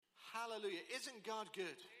Hallelujah. Isn't God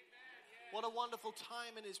good? What a wonderful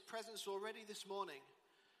time in his presence already this morning.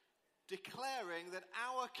 Declaring that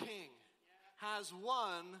our King has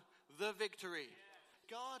won the victory.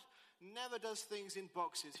 God never does things in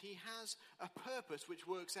boxes. He has a purpose which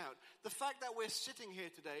works out. The fact that we're sitting here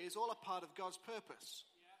today is all a part of God's purpose.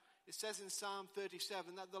 It says in Psalm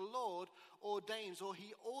 37 that the Lord ordains, or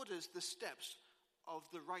he orders the steps of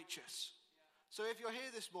the righteous. So if you're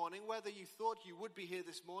here this morning, whether you thought you would be here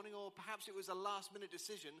this morning or perhaps it was a last minute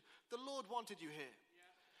decision, the Lord wanted you here.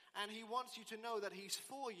 And he wants you to know that he's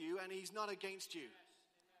for you and he's not against you.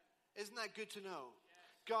 Isn't that good to know?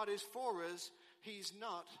 God is for us, he's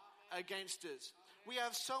not against us. We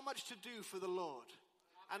have so much to do for the Lord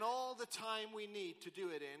and all the time we need to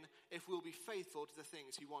do it in if we'll be faithful to the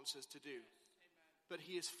things he wants us to do. But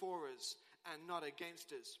he is for us and not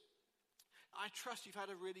against us. I trust you've had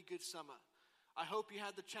a really good summer. I hope you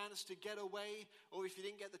had the chance to get away, or if you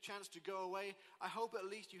didn't get the chance to go away, I hope at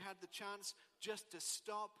least you had the chance just to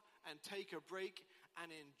stop and take a break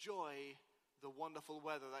and enjoy the wonderful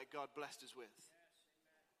weather that God blessed us with.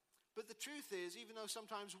 But the truth is, even though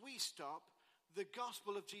sometimes we stop, the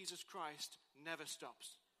gospel of Jesus Christ never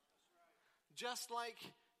stops. Just like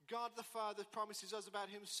God the Father promises us about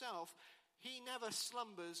himself, he never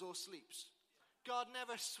slumbers or sleeps. God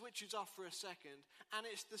never switches off for a second. And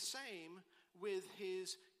it's the same with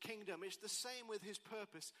his kingdom. It's the same with his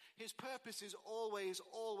purpose. His purpose is always,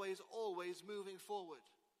 always, always moving forward.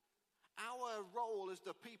 Our role as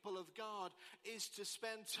the people of God is to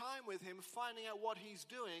spend time with him, finding out what he's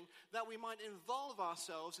doing, that we might involve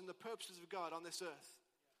ourselves in the purposes of God on this earth.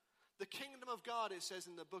 The kingdom of God, it says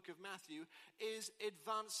in the book of Matthew, is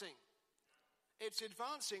advancing. It's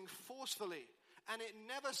advancing forcefully, and it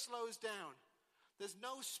never slows down. There's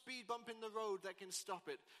no speed bump in the road that can stop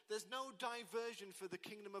it. There's no diversion for the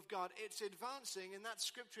kingdom of God. It's advancing, and that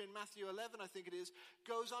scripture in Matthew 11, I think it is,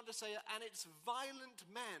 goes on to say, and its violent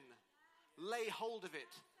men lay hold of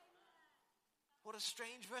it. What a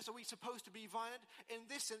strange verse. Are we supposed to be violent? In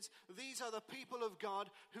this sense, these are the people of God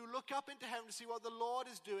who look up into heaven to see what the Lord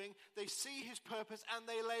is doing. They see his purpose, and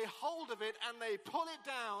they lay hold of it, and they pull it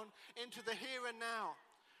down into the here and now.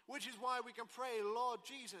 Which is why we can pray, Lord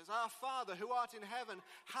Jesus, our Father who art in heaven,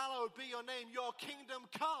 hallowed be your name, your kingdom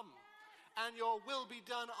come, and your will be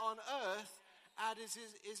done on earth as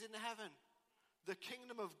is in heaven. The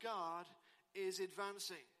kingdom of God is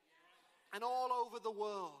advancing. And all over the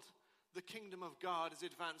world, the kingdom of God is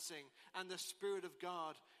advancing, and the Spirit of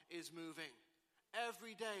God is moving.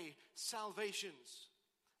 Every day, salvations,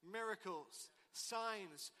 miracles,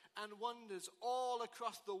 signs, and wonders all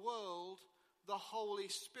across the world. The Holy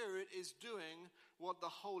Spirit is doing what the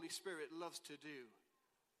Holy Spirit loves to do.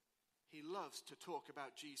 He loves to talk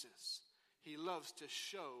about Jesus. He loves to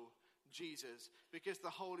show Jesus because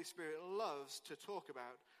the Holy Spirit loves to talk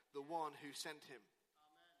about the one who sent him.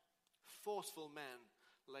 Amen. Forceful men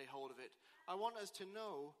lay hold of it. I want us to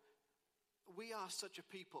know we are such a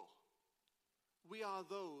people. We are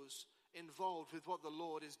those involved with what the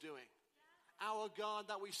Lord is doing. Our God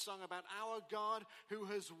that we sung about, our God who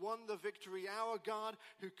has won the victory, our God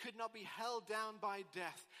who could not be held down by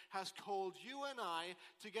death, has called you and I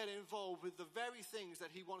to get involved with the very things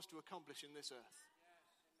that he wants to accomplish in this earth.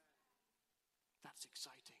 That's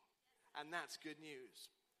exciting. And that's good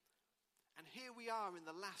news. And here we are in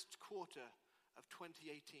the last quarter of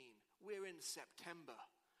 2018. We're in September.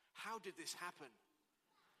 How did this happen?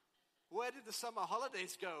 Where did the summer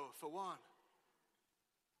holidays go, for one?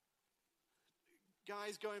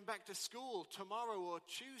 Guys going back to school tomorrow or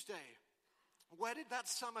Tuesday. Where did that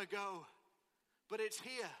summer go? But it's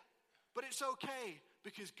here. But it's okay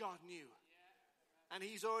because God knew. And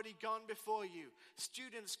he's already gone before you.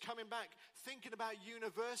 Students coming back, thinking about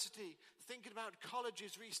university, thinking about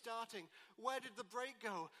colleges restarting. Where did the break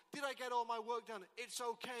go? Did I get all my work done? It's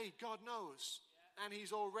okay. God knows. And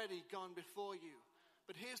he's already gone before you.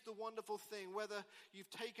 But here's the wonderful thing. Whether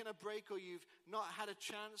you've taken a break or you've not had a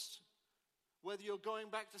chance, whether you're going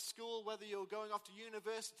back to school, whether you're going off to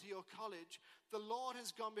university or college, the Lord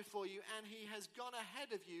has gone before you and he has gone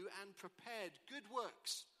ahead of you and prepared good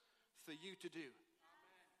works for you to do.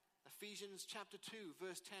 Amen. Ephesians chapter 2,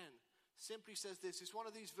 verse 10 simply says this. It's one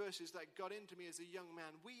of these verses that got into me as a young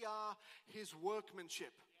man. We are his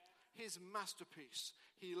workmanship, his masterpiece.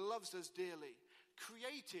 He loves us dearly.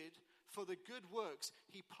 Created for the good works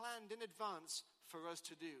he planned in advance for us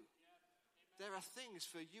to do. There are things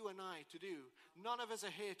for you and I to do. None of us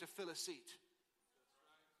are here to fill a seat.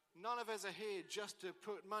 None of us are here just to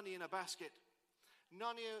put money in a basket.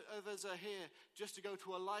 None of us are here just to go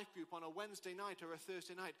to a life group on a Wednesday night or a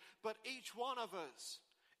Thursday night. But each one of us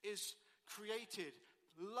is created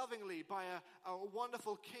lovingly by a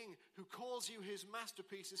wonderful king who calls you his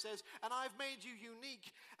masterpiece and says, and I've made you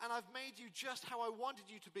unique, and I've made you just how I wanted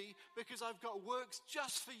you to be, because I've got works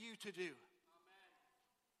just for you to do. Amen.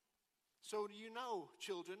 So you know,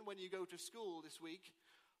 children, when you go to school this week,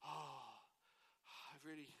 I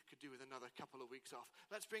really could do with another couple of weeks off.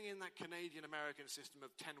 Let's bring in that Canadian-American system of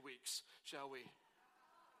 10 weeks, shall we?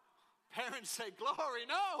 Parents say, glory,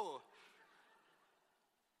 no!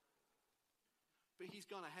 But he's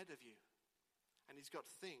gone ahead of you, and he's got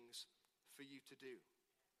things for you to do.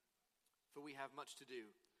 For we have much to do.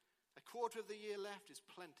 A quarter of the year left is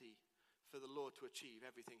plenty for the Lord to achieve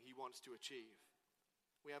everything he wants to achieve.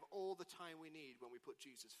 We have all the time we need when we put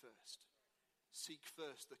Jesus first. Seek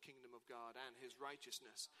first the kingdom of God and his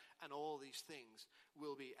righteousness, and all these things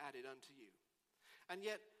will be added unto you. And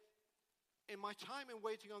yet, in my time in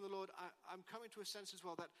waiting on the Lord, I'm coming to a sense as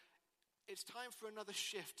well that it's time for another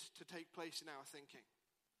shift to take place in our thinking.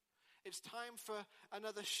 It's time for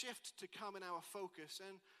another shift to come in our focus.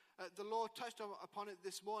 And the Lord touched upon it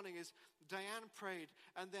this morning as Diane prayed,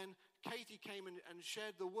 and then Katie came and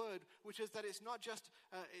shared the word, which is that it's not just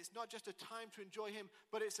a time to enjoy him,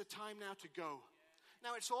 but it's a time now to go.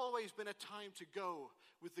 Now, it's always been a time to go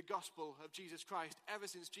with the gospel of Jesus Christ, ever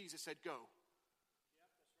since Jesus said go.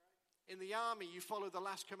 In the army, you follow the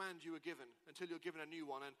last command you were given until you're given a new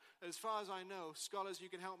one. And as far as I know, scholars, you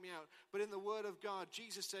can help me out, but in the word of God,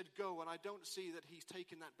 Jesus said go, and I don't see that he's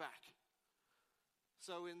taken that back.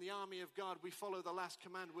 So in the army of God, we follow the last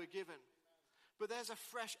command we're given. But there's a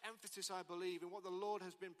fresh emphasis, I believe, in what the Lord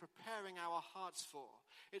has been preparing our hearts for.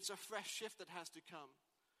 It's a fresh shift that has to come.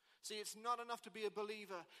 See, it's not enough to be a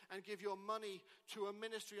believer and give your money to a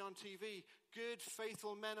ministry on TV, good,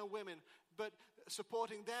 faithful men and women, but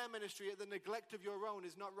supporting their ministry at the neglect of your own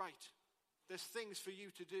is not right. There's things for you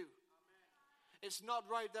to do. It's not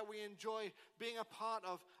right that we enjoy being a part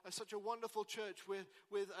of such a wonderful church with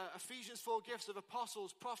Ephesians 4 gifts of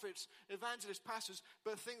apostles, prophets, evangelists, pastors,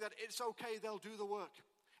 but think that it's okay, they'll do the work.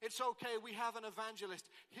 It's okay, we have an evangelist.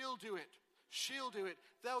 He'll do it. She'll do it.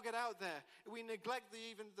 They'll get out there. We neglect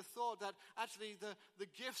even the thought that actually the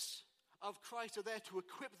gifts of Christ are there to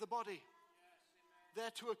equip the body. They're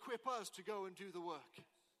to equip us to go and do the work.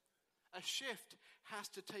 A shift has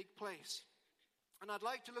to take place. And I'd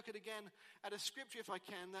like to look again at a scripture, if I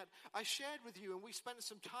can, that I shared with you and we spent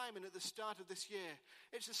some time in at the start of this year.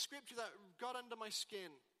 It's a scripture that got under my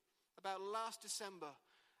skin about last December,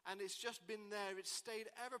 and it's just been there. It's stayed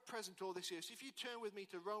ever present all this year. So if you turn with me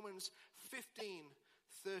to Romans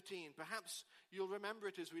 15:13, perhaps you'll remember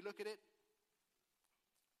it as we look at it.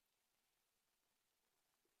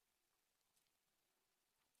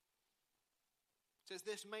 It says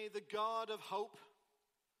this, may the God of hope,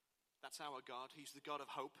 that's our God, he's the God of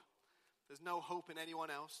hope. There's no hope in anyone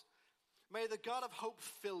else. May the God of hope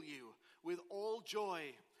fill you with all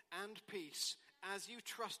joy and peace as you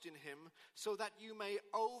trust in him, so that you may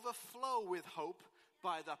overflow with hope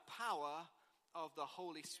by the power of the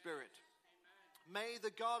Holy Spirit. May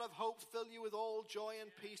the God of hope fill you with all joy and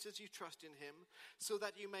peace as you trust in him, so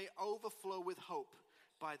that you may overflow with hope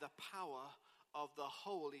by the power of the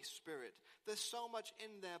Holy Spirit. There's so much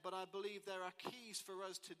in there, but I believe there are keys for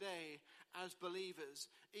us today as believers,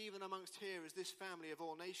 even amongst here as this family of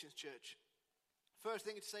All Nations Church. First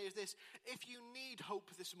thing to say is this: if you need hope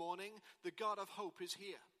this morning, the God of hope is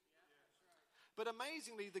here. But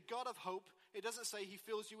amazingly, the God of hope, it doesn't say he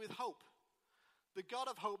fills you with hope. The God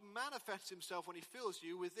of hope manifests himself when he fills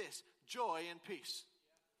you with this, joy and peace.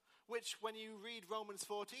 Which, when you read Romans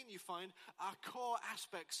 14, you find are core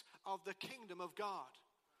aspects of the kingdom of God.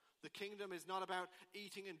 The kingdom is not about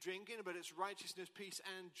eating and drinking, but it's righteousness, peace,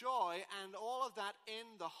 and joy, and all of that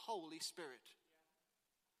in the Holy Spirit.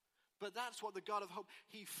 But that's what the God of hope,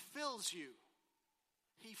 he fills you.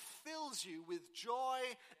 He fills you with joy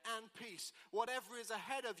and peace. Whatever is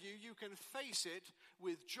ahead of you, you can face it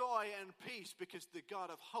with joy and peace, because the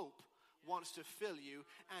God of hope wants to fill you,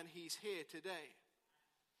 and he's here today.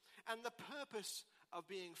 And the purpose of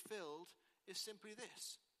being filled is simply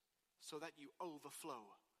this: so that you overflow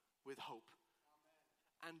with hope.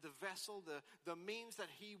 Amen. And the vessel, the means that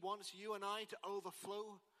he wants you and I to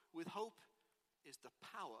overflow with hope is the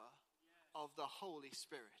power of the Holy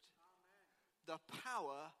Spirit. Amen. The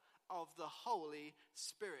power of the Holy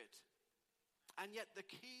Spirit. And yet the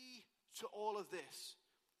key to all of this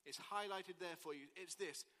is highlighted there for you. It's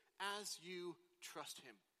this: as you trust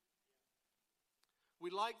him. We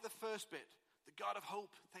like the first bit, The God of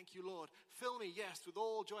hope, thank you, Lord. Fill me, yes, with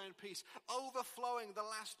all joy and peace. Overflowing, the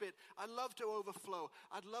last bit. I'd love to overflow.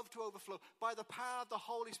 I'd love to overflow by the power of the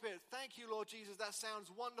Holy Spirit. Thank you, Lord Jesus. That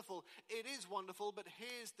sounds wonderful. It is wonderful, but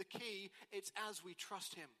here's the key. It's as we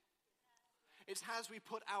trust him. It's as we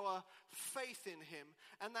put our faith in him.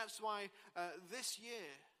 And that's why this year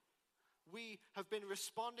we have been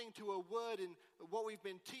responding to a word in what we've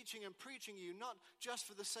been teaching and preaching you, not just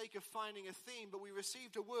for the sake of finding a theme, but we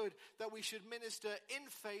received a word that we should minister in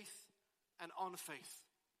faith and on faith.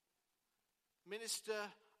 Minister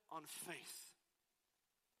on faith.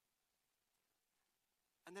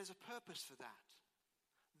 And there's a purpose for that.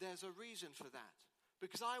 There's a reason for that.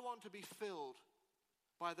 Because I want to be filled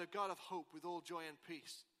by the God of hope with all joy and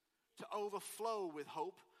peace, to overflow with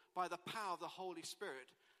hope by the power of the Holy Spirit.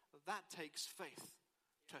 That takes faith,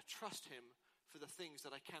 to trust him for the things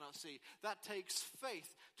that I cannot see. That takes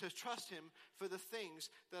faith to trust him for the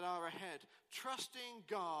things that are ahead. Trusting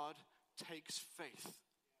God takes faith.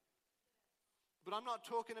 But I'm not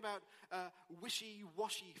talking about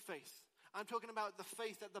wishy-washy faith. I'm talking about the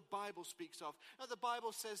faith that the Bible speaks of. Now, the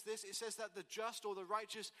Bible says this. It says that the just or the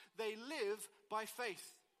righteous, they live by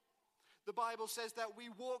faith. The Bible says that we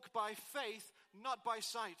walk by faith, not by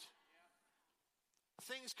sight.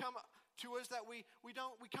 Things come to us that we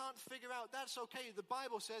can't figure out. That's okay. The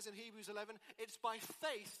Bible says in Hebrews 11, it's by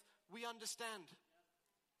faith we understand.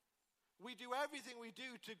 We do everything we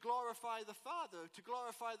do to glorify the Father, to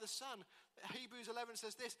glorify the Son. Hebrews 11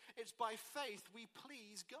 says this, it's by faith we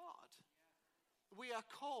please God. We are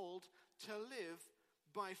called to live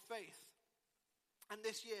by faith. And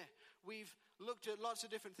this year, we've looked at lots of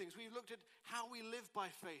different things. We've looked at how we live by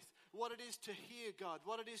faith, what it is to hear God,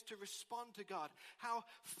 what it is to respond to God, how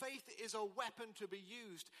faith is a weapon to be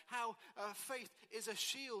used, how faith is a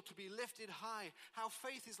shield to be lifted high, how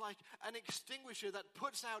faith is like an extinguisher that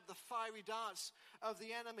puts out the fiery darts of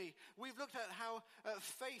the enemy. We've looked at how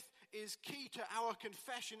faith is key to our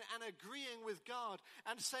confession and agreeing with God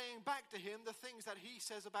and saying back to him the things that he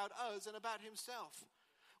says about us and about himself.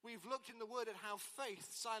 We've looked in the word at how faith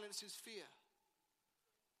silences fear.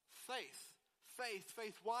 Faith.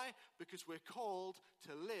 Why? Because we're called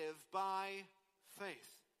to live by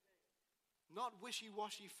faith. Not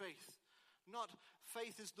wishy-washy faith. Not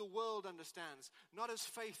faith as the world understands. Not as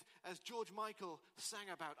faith as George Michael sang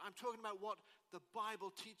about. I'm talking about what the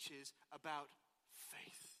Bible teaches about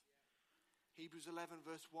faith. Hebrews 11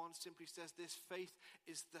 verse 1 simply says this, faith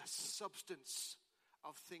is the substance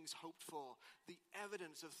of things hoped for, the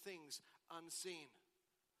evidence of things unseen.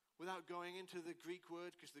 Without going into the Greek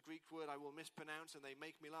word, because the Greek word I will mispronounce and they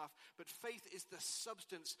make me laugh, but faith is the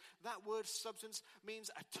substance. That word substance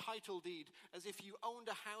means a title deed, as if you owned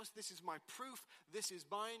a house. This is my proof, this is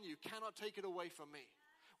mine, you cannot take it away from me.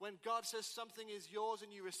 When God says something is yours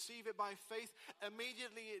and you receive it by faith,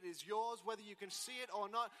 immediately it is yours, whether you can see it or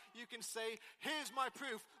not. You can say, here's my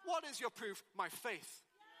proof. What is your proof? My faith.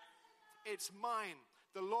 It's mine.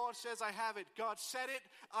 The Lord says I have it. God said it.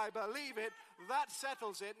 I believe it. That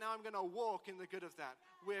settles it. Now I'm going to walk in the good of that.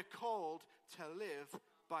 We're called to live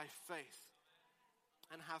by faith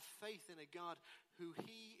and have faith in a God who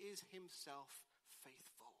he is himself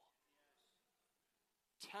faithful.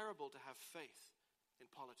 Terrible to have faith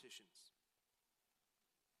in politicians.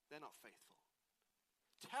 They're not faithful.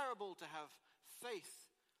 Terrible to have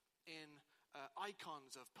faith in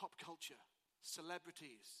icons of pop culture,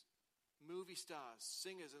 celebrities, movie stars,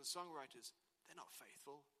 singers and songwriters. They're not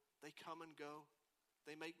faithful. They come and go.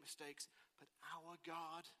 They make mistakes. But our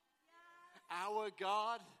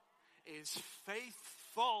God is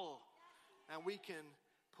faithful. And we can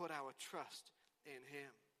put our trust in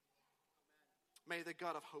him. May the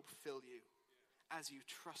God of hope fill you as you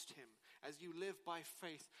trust him, as you live by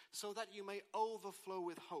faith, so that you may overflow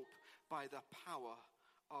with hope by the power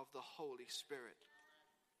of the Holy Spirit.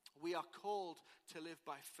 We are called to live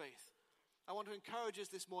by faith. I want to encourage us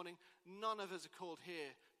this morning, none of us are called here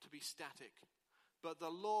to be static, but the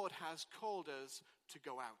Lord has called us to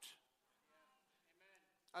go out.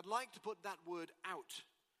 I'd like to put that word out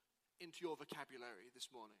into your vocabulary this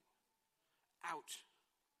morning. Out.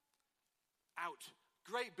 Out.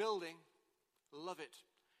 Great building. Love it.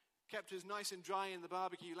 Kept us nice and dry in the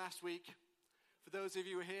barbecue last week. For those of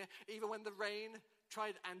you who are here, even when the rain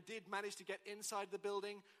tried and did manage to get inside the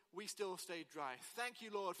building, we still stayed dry. Thank you,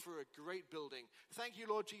 Lord, for a great building. Thank you,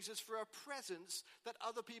 Lord Jesus, for a presence that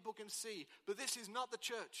other people can see. But this is not the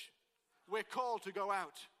church. We're called to go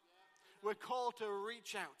out. We're called to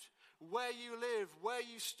reach out. Where you live, where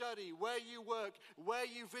you study, where you work, where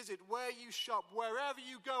you visit, where you shop, wherever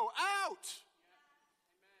you go, out!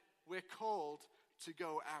 We're called to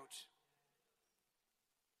go out.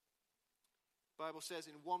 The Bible says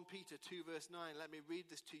in 1 Peter 2 verse 9, let me read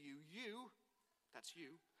this to you. You, that's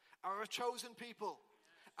you, are a chosen people,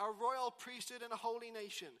 a royal priesthood and a holy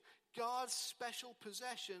nation, God's special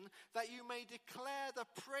possession, that you may declare the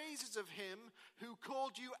praises of him who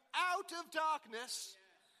called you out of darkness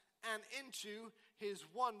and into his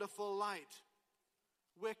wonderful light.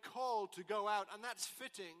 We're called to go out, and that's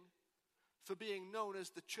fitting for being known as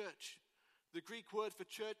the church. The Greek word for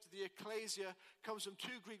church, the ecclesia, comes from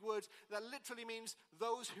two Greek words that literally means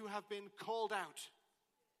those who have been called out.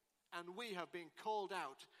 And we have been called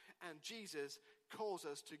out, and Jesus calls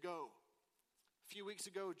us to go. A few weeks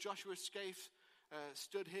ago, Joshua Scaife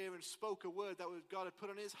stood here and spoke a word that God had put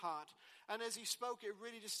on his heart. And as he spoke, it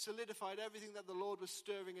really just solidified everything that the Lord was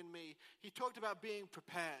stirring in me. He talked about being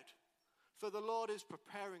prepared. For the Lord is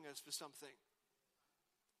preparing us for something.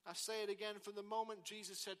 I say it again, from the moment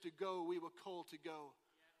Jesus said to go, we were called to go.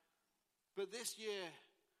 But this year,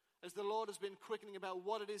 as the Lord has been quickening about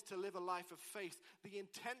what it is to live a life of faith, the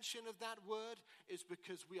intention of that word is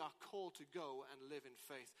because we are called to go and live in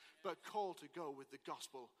faith, but called to go with the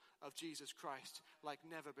gospel of Jesus Christ like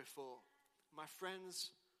never before. My friends,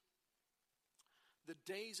 the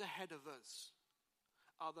days ahead of us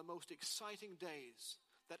are the most exciting days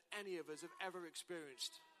that any of us have ever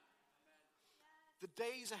experienced. The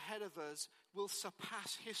days ahead of us will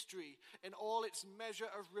surpass history in all its measure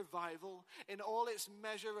of revival, in all its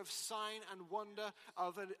measure of sign and wonder,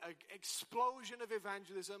 of an explosion of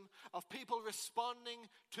evangelism, of people responding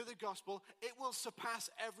to the gospel. It will surpass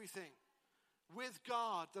everything. With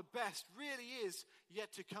God, the best really is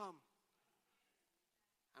yet to come.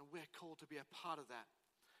 And we're called to be a part of that.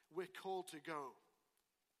 We're called to go.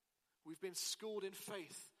 We've been schooled in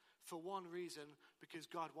faith for one reason, because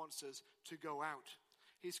God wants us to go out.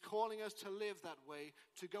 He's calling us to live that way,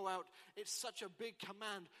 to go out. It's such a big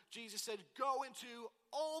command. Jesus said, go into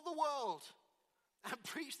all the world and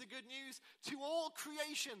preach the good news to all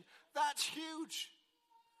creation. That's huge.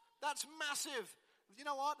 That's massive. You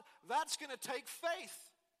know what? That's going to take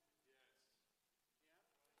faith.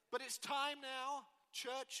 But it's time now,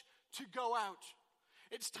 church, to go out.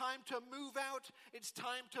 It's time to move out. It's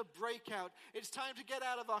time to break out. It's time to get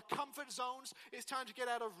out of our comfort zones. It's time to get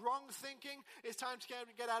out of wrong thinking. It's time to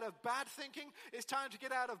get out of bad thinking. It's time to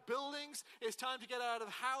get out of buildings. It's time to get out of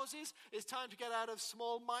houses. It's time to get out of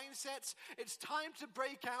small mindsets. It's time to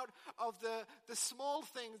break out of the small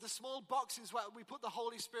things, the small boxes where we put the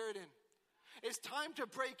Holy Spirit in. It's time to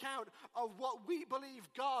break out of what we believe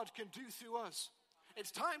God can do through us.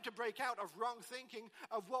 It's time to break out of wrong thinking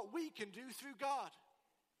of what we can do through God.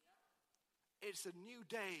 It's a new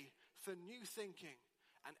day for new thinking,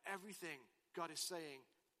 and everything God is saying,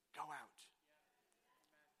 go out.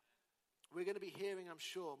 We're going to be hearing, I'm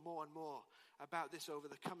sure, more and more about this over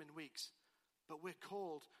the coming weeks, but we're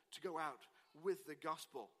called to go out with the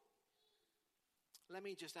gospel. Let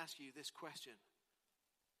me just ask you this question.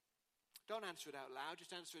 Don't answer it out loud,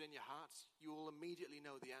 just answer it in your hearts. You will immediately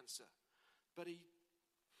know the answer. But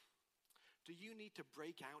do you need to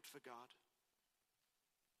break out for God?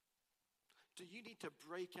 Do you need to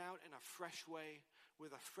break out in a fresh way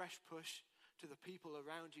with a fresh push to the people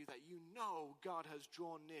around you that you know God has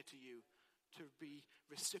drawn near to you to be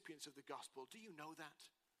recipients of the gospel? Do you know that?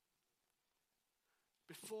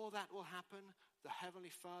 Before that will happen, the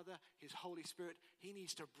Heavenly Father, His Holy Spirit, He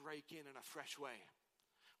needs to break in a fresh way.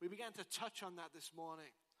 We began to touch on that this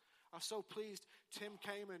morning. I'm so pleased Tim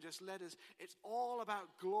came and just led us. It's all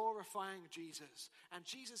about glorifying Jesus. And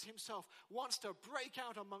Jesus himself wants to break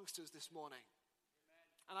out amongst us this morning.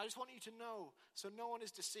 Amen. And I just want you to know, so no one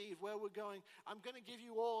is deceived where we're going. I'm going to give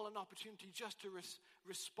you all an opportunity just to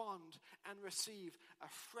respond and receive a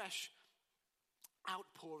fresh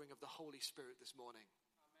outpouring of the Holy Spirit this morning.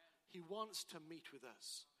 Amen. He wants to meet with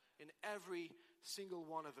us in every single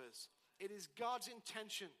one of us. It is God's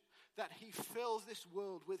intention that He fills this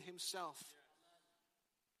world with Himself.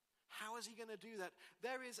 How is He going to do that?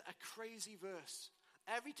 There is a crazy verse.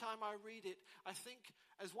 Every time I read it, I think,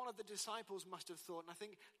 as one of the disciples must have thought, and I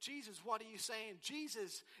think, Jesus, what are you saying?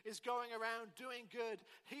 Jesus is going around doing good,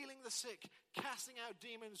 healing the sick, casting out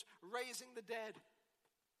demons, raising the dead.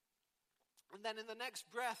 And then in the next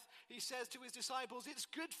breath, He says to His disciples, it's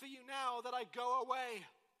good for you now that I go away.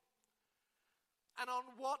 And on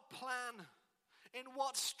what plan? In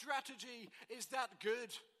what strategy is that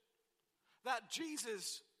good? That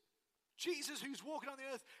Jesus who's walking on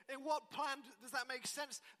the earth, in what plan does that make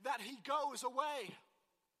sense that He goes away?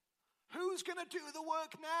 Who's going to do the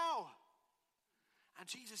work now? And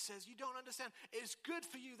Jesus says, you don't understand. It's good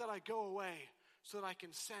for you that I go away so that I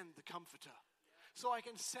can send the Comforter. so I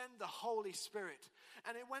can send the Holy Spirit.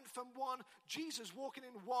 And it went from Jesus walking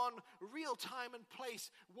in one real time and place,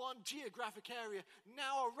 one geographic area.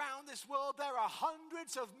 Now around this world, there are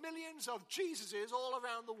hundreds of millions of Jesuses all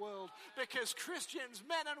around the world, because Christians,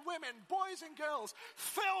 men and women, boys and girls,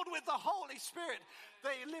 filled with the Holy Spirit,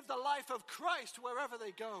 they live the life of Christ wherever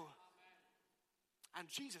they go. And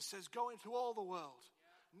Jesus says, go into all the world,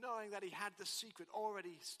 knowing that he had the secret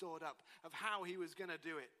already stored up of how he was going to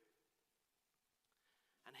do it.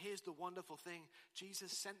 And here's the wonderful thing.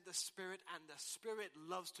 Jesus sent the Spirit, and the Spirit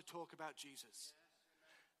loves to talk about Jesus.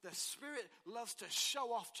 The Spirit loves to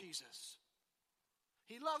show off Jesus.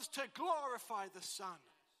 He loves to glorify the Son.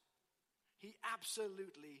 He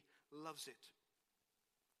absolutely loves it.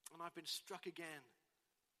 And I've been struck again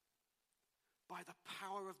by the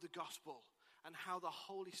power of the gospel and how the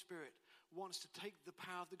Holy Spirit wants to take the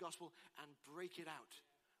power of the gospel and break it out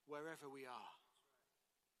wherever we are.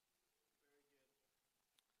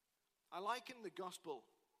 I liken the gospel,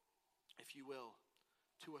 if you will,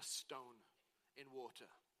 to a stone in water.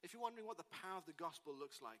 If you're wondering what the power of the gospel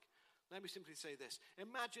looks like, let me simply say this.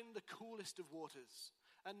 Imagine the coolest of waters,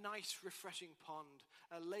 a nice refreshing pond,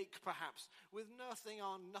 a lake perhaps, with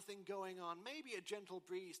nothing going on, maybe a gentle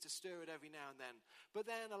breeze to stir it every now and then. But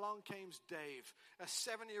then along came Dave, a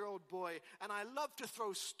 7-year-old boy, and I love to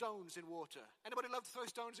throw stones in water. Anybody love to throw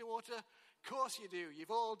stones in water? Of course you do. You've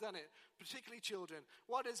all done it, particularly children.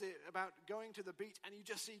 What is it about going to the beach and you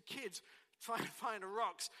just see kids trying to find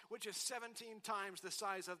rocks which are 17 times the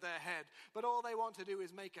size of their head, but all they want to do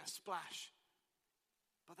is make a splash?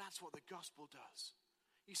 But that's what the gospel does.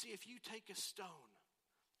 You see, if you take a stone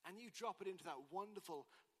and you drop it into that wonderful,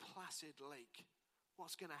 placid lake,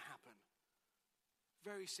 what's going to happen?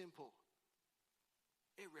 Very simple.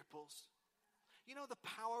 It ripples. You know the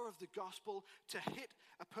power of the gospel to hit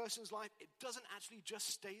a person's life? It doesn't actually just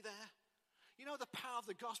stay there. You know the power of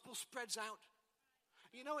the gospel spreads out.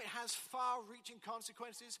 You know it has far-reaching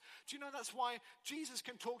consequences. Do you know that's why Jesus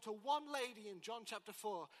can talk to one lady in John chapter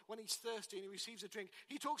 4 when he's thirsty and he receives a drink?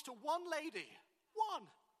 He talks to one lady, one,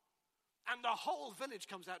 and the whole village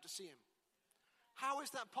comes out to see him. How is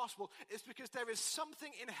that possible? It's because there is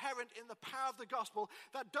something inherent in the power of the gospel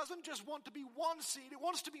that doesn't just want to be one seed, it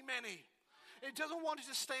wants to be many. It doesn't want it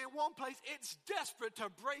to stay in one place. It's desperate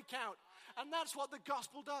to break out. And that's what the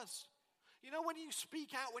gospel does. You know, when you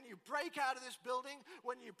speak out, when you break out of this building,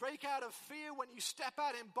 when you break out of fear, when you step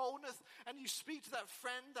out in boldness and you speak to that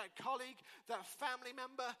friend, that colleague, that family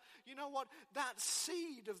member, you know what? That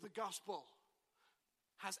seed of the gospel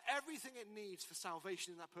has everything it needs for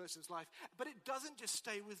salvation in that person's life. But it doesn't just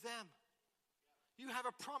stay with them. You have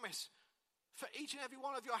a promise for each and every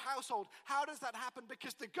one of your household. How does that happen?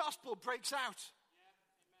 Because the gospel breaks out.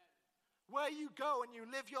 Where you go and you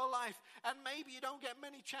live your life, and maybe you don't get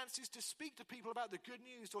many chances to speak to people about the good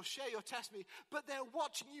news or share your testimony, but they're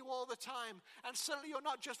watching you all the time. And suddenly you're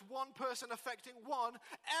not just one person affecting one,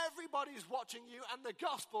 everybody's watching you, and the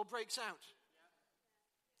gospel breaks out.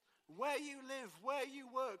 Where you live, where you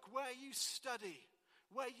work, where you study,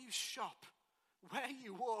 where you shop, where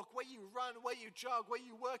you walk, where you run, where you jog, where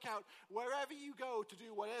you work out, wherever you go to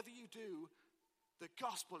do whatever you do, the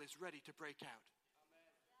gospel is ready to break out.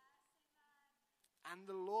 Amen. And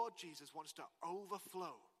the Lord Jesus wants to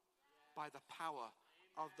overflow by the power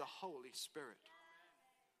of the Holy Spirit.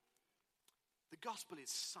 The gospel is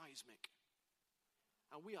seismic.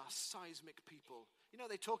 And we are seismic people. You know,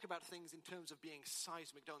 they talk about things in terms of being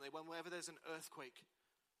seismic, don't they? Whenever there's an earthquake.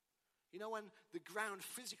 You know, when the ground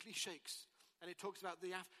physically shakes, and it talks about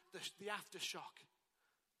the aftershock.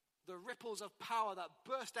 The ripples of power that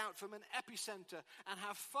burst out from an epicenter and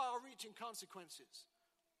have far-reaching consequences.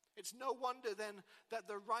 It's no wonder then that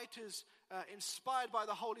the writers, inspired by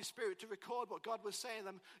the Holy Spirit to record what God was saying to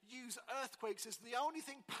them, use earthquakes as the only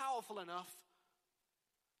thing powerful enough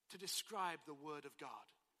to describe the Word of God.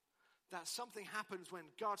 That something happens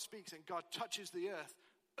when God speaks and God touches the earth.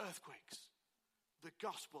 Earthquakes. The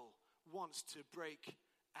gospel wants to break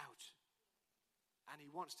out. And he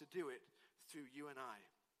wants to do it through you and I.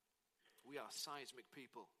 We are seismic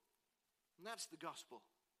people. And that's the gospel.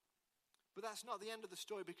 But that's not the end of the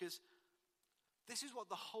story, because this is what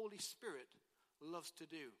the Holy Spirit loves to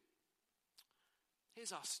do.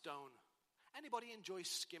 Here's our stone. Anybody enjoy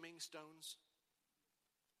skimming stones?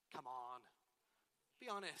 Come on. Be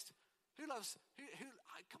honest. Who loves,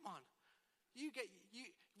 come on.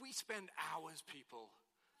 We spend hours, people.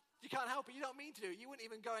 You can't help it. You don't mean to do it. You weren't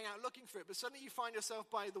even going out looking for it. But suddenly you find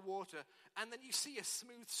yourself by the water, and then you see a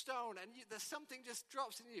smooth stone, and there's something just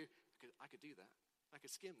drops in you. I could do that. I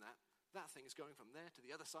could skim that. That thing is going from there to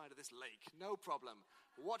the other side of this lake. No problem.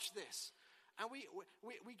 Watch this. And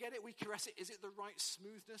we get it, we caress it. Is it the right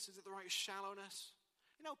smoothness? Is it the right shallowness?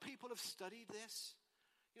 You know, people have studied this.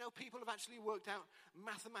 You know, people have actually worked out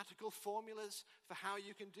mathematical formulas for how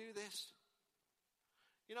you can do this.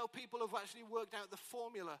 You know, people have actually worked out the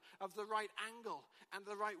formula of the right angle and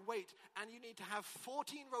the right weight. And you need to have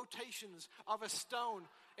 14 rotations of a stone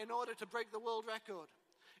in order to break the world record.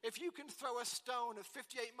 If you can throw a stone at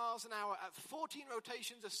 58 miles an hour at 14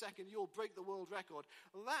 rotations a second, you'll break the world record.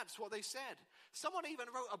 That's what they said. Someone even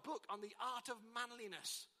wrote a book on the art of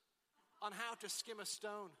manliness, on how to skim a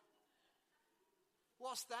stone.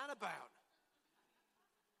 What's that about?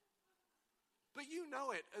 But you know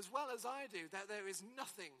it as well as I do, that there is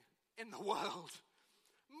nothing in the world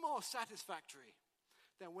more satisfactory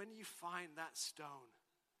than when you find that stone.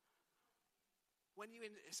 When you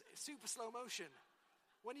in super slow motion,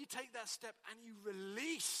 when you take that step and you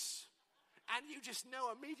release, and you just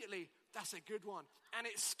know immediately, that's a good one. And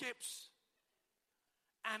it skips.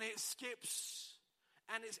 And it skips.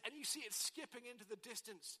 And you see it skipping into the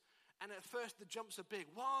distance. And at first the jumps are big.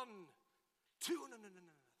 1, 2, no.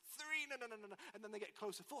 3, no. And then they get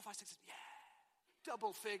closer. 4, 5, 6, yeah.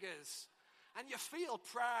 Double figures. And you feel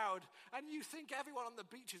proud. And you think everyone on the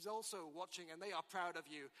beach is also watching and they are proud of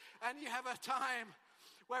you. And you have a time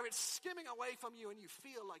where it's skimming away from you and you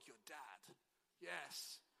feel like your dad.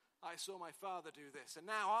 Yes, I saw my father do this. And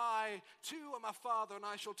now I too am a father and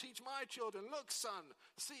I shall teach my children. Look, son,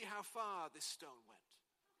 see how far this stone went.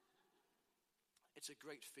 It's a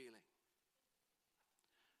great feeling.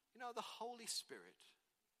 You know, the Holy Spirit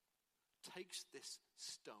takes this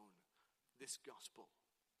stone, this gospel,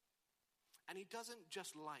 and he doesn't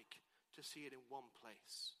just like to see it in one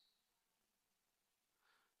place.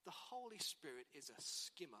 The Holy Spirit is a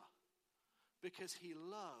skimmer because he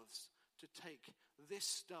loves to take this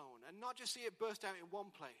stone and not just see it burst out in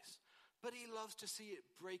one place, but he loves to see it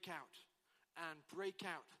break out and break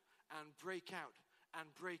out and break out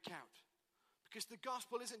and break out. Because the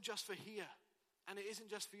gospel isn't just for here, and it isn't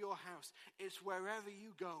just for your house. It's wherever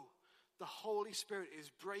you go. The Holy Spirit is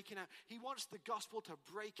breaking out. He wants the gospel to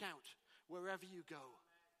break out wherever you go.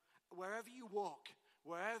 Wherever you walk,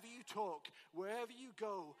 wherever you talk, wherever you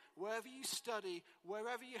go, wherever you study,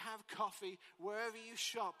 wherever you have coffee, wherever you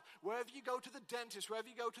shop, wherever you go to the dentist, wherever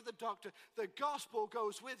you go to the doctor, the gospel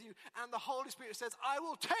goes with you. And the Holy Spirit says, I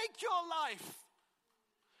will take your life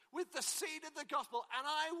with the seed of the gospel, and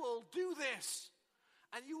I will do this.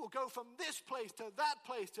 And you will go from this place to that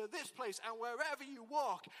place to this place, and wherever you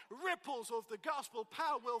walk, ripples of the gospel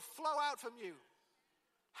power will flow out from you.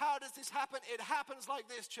 How does this happen? It happens like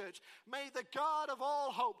this, church. May the God of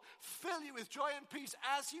all hope fill you with joy and peace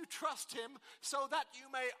as you trust him, so that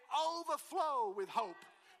you may overflow with hope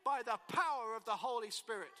by the power of the Holy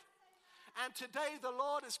Spirit. And today the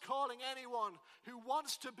Lord is calling anyone who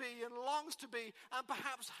wants to be and longs to be, and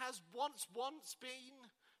perhaps has once been,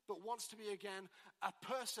 but wants to be again, a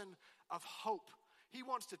person of hope. He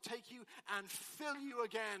wants to take you and fill you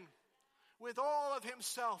again with all of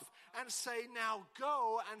himself and say, now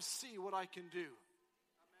go and see what I can do.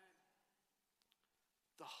 Amen.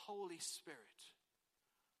 The Holy Spirit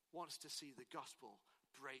wants to see the gospel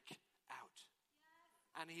break out.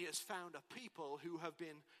 Yes. And he has found a people who have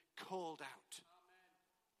been called out. Amen.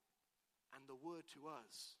 And the word to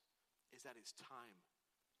us is that it's time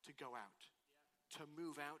to go out, to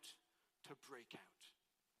move out, to break out.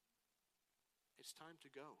 It's time to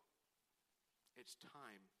go. It's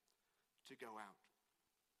time to go out.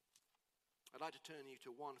 I'd like to turn you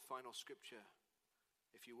to one final scripture,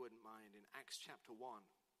 if you wouldn't mind, in Acts chapter 1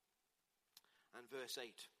 and verse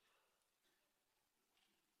 8.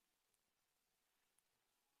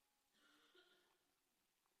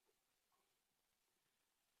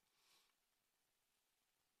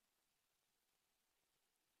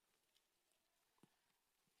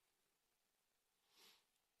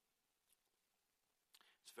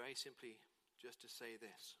 It's very simply just to say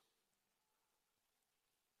this.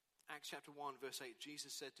 Acts chapter 1 verse 8,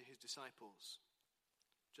 Jesus said to his disciples,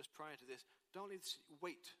 just prior to this, don't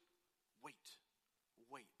wait.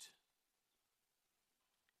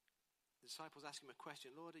 The disciples ask him a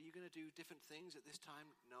question, Lord, are you going to do different things at this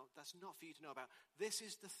time? No, that's not for you to know about. This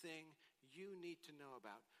is the thing you need to know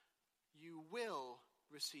about. You will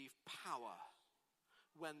receive power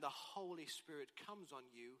when the Holy Spirit comes on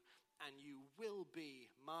you, and you will be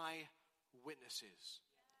my witnesses.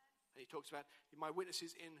 And he talks about my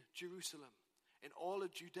witnesses in Jerusalem, in all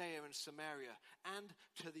of Judea and Samaria, and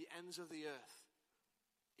to the ends of the earth.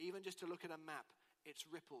 Even just to look at a map, it's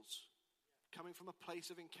ripples coming from a place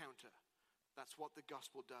of encounter. That's what the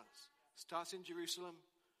gospel does. Starts in Jerusalem,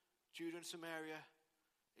 Judah and Samaria.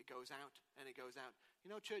 It goes out and it goes out You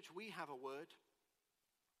know, church, we have a word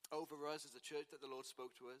over us as a church that the Lord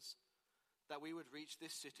spoke to us, that we would reach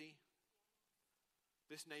this city,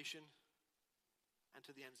 this nation, and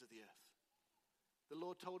to the ends of the earth. The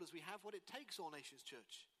Lord told us we have what it takes, All Nations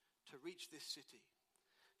Church, to reach this city.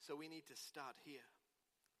 So we need to start here.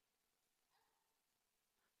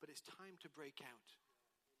 But it's time to break out.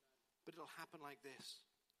 But it'll happen like this.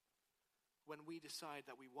 When we decide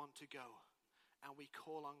that we want to go, and we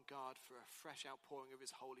call on God for a fresh outpouring of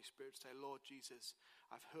his Holy Spirit. Say, Lord Jesus,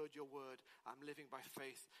 I've heard your word. I'm living by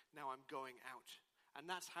faith. Now I'm going out. And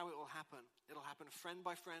that's how it will happen. It'll happen friend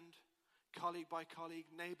by friend, colleague by colleague,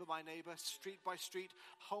 neighbor by neighbor, street by street,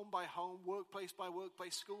 home by home, workplace by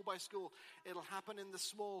workplace, school by school. It'll happen in the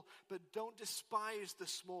small, but don't despise the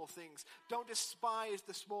small things. Don't despise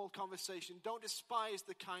the small conversation. Don't despise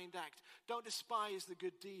the kind act. Don't despise the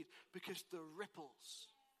good deed, because the ripples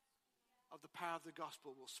of the power of the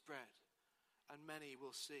gospel will spread and many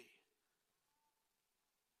will see.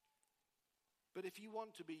 But if you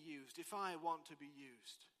want to be used, if I want to be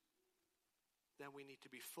used, then we need to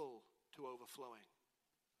be full to overflowing.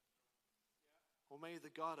 Well, may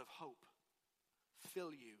the God of hope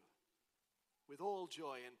fill you with all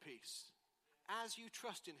joy and peace as you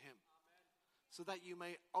trust in him, so that you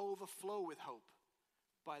may overflow with hope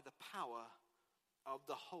by the power of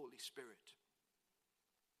the Holy Spirit.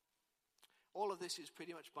 All of this is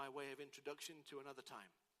pretty much by way of introduction to another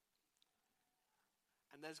time.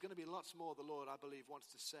 And there's going to be lots more the Lord, I believe,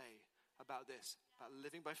 wants to say about this, about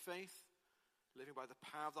living by faith, living by the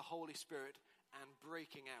power of the Holy Spirit, and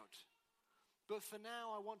breaking out. But for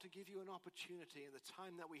now, I want to give you an opportunity in the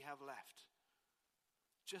time that we have left,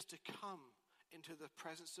 just to come into the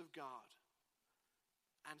presence of God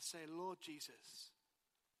and say, Lord Jesus,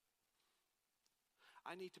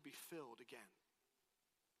 I need to be filled again.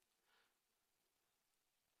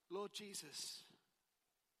 Lord Jesus,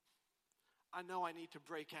 I know I need to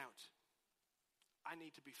break out. I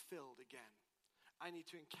need to be filled again. I need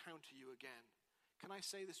to encounter you again. Can I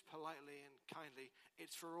say this politely and kindly?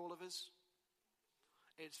 It's for all of us.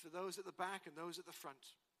 It's for those at the back and those at the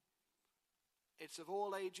front. It's of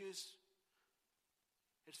all ages.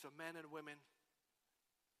 It's for men and women.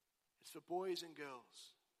 It's for boys and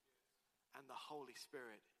girls. And the Holy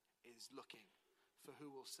Spirit is looking for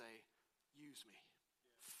who will say, use me.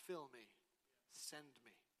 Fill me, send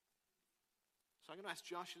me. So I'm going to ask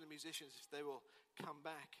Josh and the musicians if they will come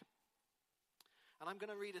back. And I'm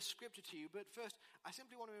going to read a scripture to you, but first, I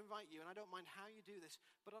simply want to invite you, and I don't mind how you do this,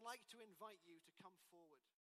 but I'd like to invite you to come forward.